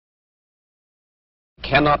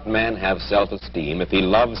Cannot man have self-esteem if he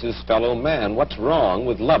loves his fellow man? What's wrong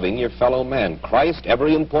with loving your fellow man? Christ,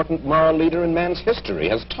 every important moral leader in man's history,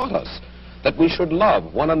 has taught us that we should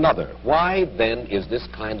love one another. Why, then, is this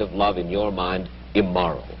kind of love, in your mind,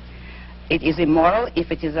 immoral? It is immoral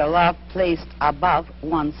if it is a love placed above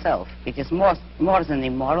oneself. It is more than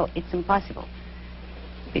immoral, it's impossible.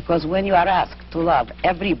 Because when you are asked to love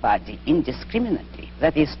everybody indiscriminately,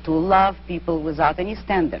 that is, to love people without any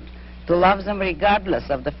standard, to love them regardless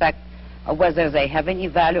of the fact of whether they have any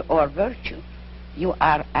value or virtue, you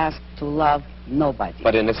are asked to love nobody.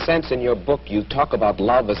 But in a sense, in your book, you talk about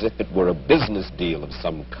love as if it were a business deal of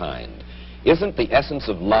some kind. Isn't the essence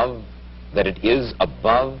of love that it is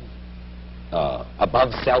above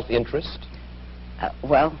self-interest?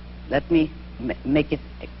 Well, let me make it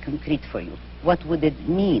concrete for you. What would it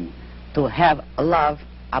mean to have love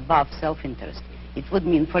above self-interest? It would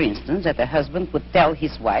mean, for instance, that a husband would tell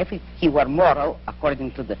his wife, if he were moral,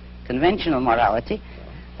 according to the conventional morality,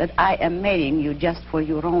 that I am marrying you just for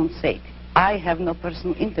your own sake. I have no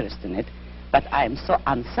personal interest in it, but I am so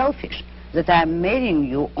unselfish that I am marrying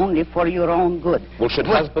you only for your own good. Well, should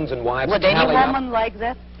husbands and wives would tally any woman up? like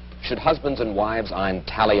that? Should husbands and wives, Ayn,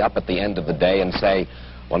 tally up at the end of the day and say,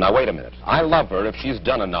 well, now, wait a minute. I love her if she's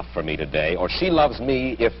done enough for me today, or she loves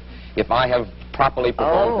me if I have properly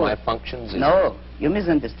performed my functions? No, you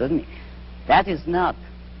misunderstood me. That is not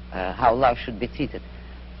how love should be treated.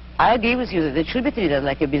 I agree with you that it should be treated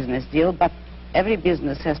like a business deal, but every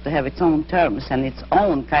business has to have its own terms and its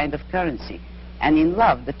own kind of currency. And in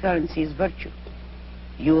love, the currency is virtue.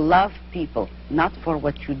 You love people not for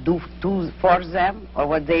what you do for them or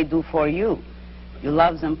what they do for you. You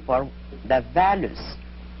love them for the values,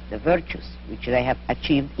 the virtues which they have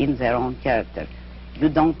achieved in their own character. You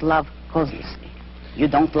don't love causelessly. You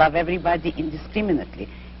don't love everybody indiscriminately.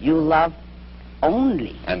 You love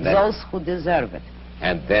only those who deserve it.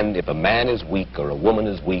 And then if a man is weak or a woman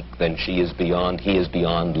is weak, then he is beyond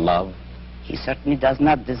love? He certainly does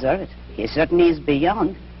not deserve it. He certainly is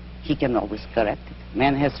beyond. He can always correct it.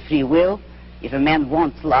 Man has free will. If a man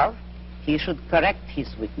wants love, he should correct his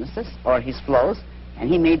weaknesses or his flaws, and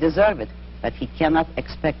he may deserve it. But he cannot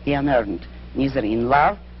expect the unearned, neither in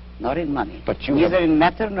love nor in money, neither in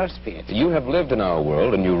matter nor spirit. You have lived in our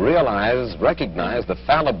world, and you recognize the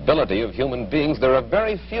fallibility of human beings. There are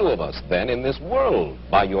very few of us, then, in this world,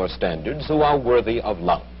 by your standards, who are worthy of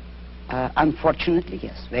love. Unfortunately,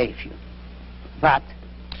 yes, very few. But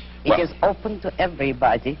it is open to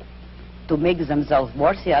everybody to make themselves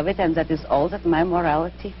worthy of it, and that is all that my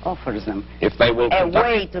morality offers them. If they will a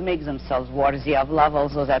way to make themselves worthy of love,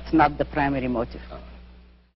 although that's not the primary motive.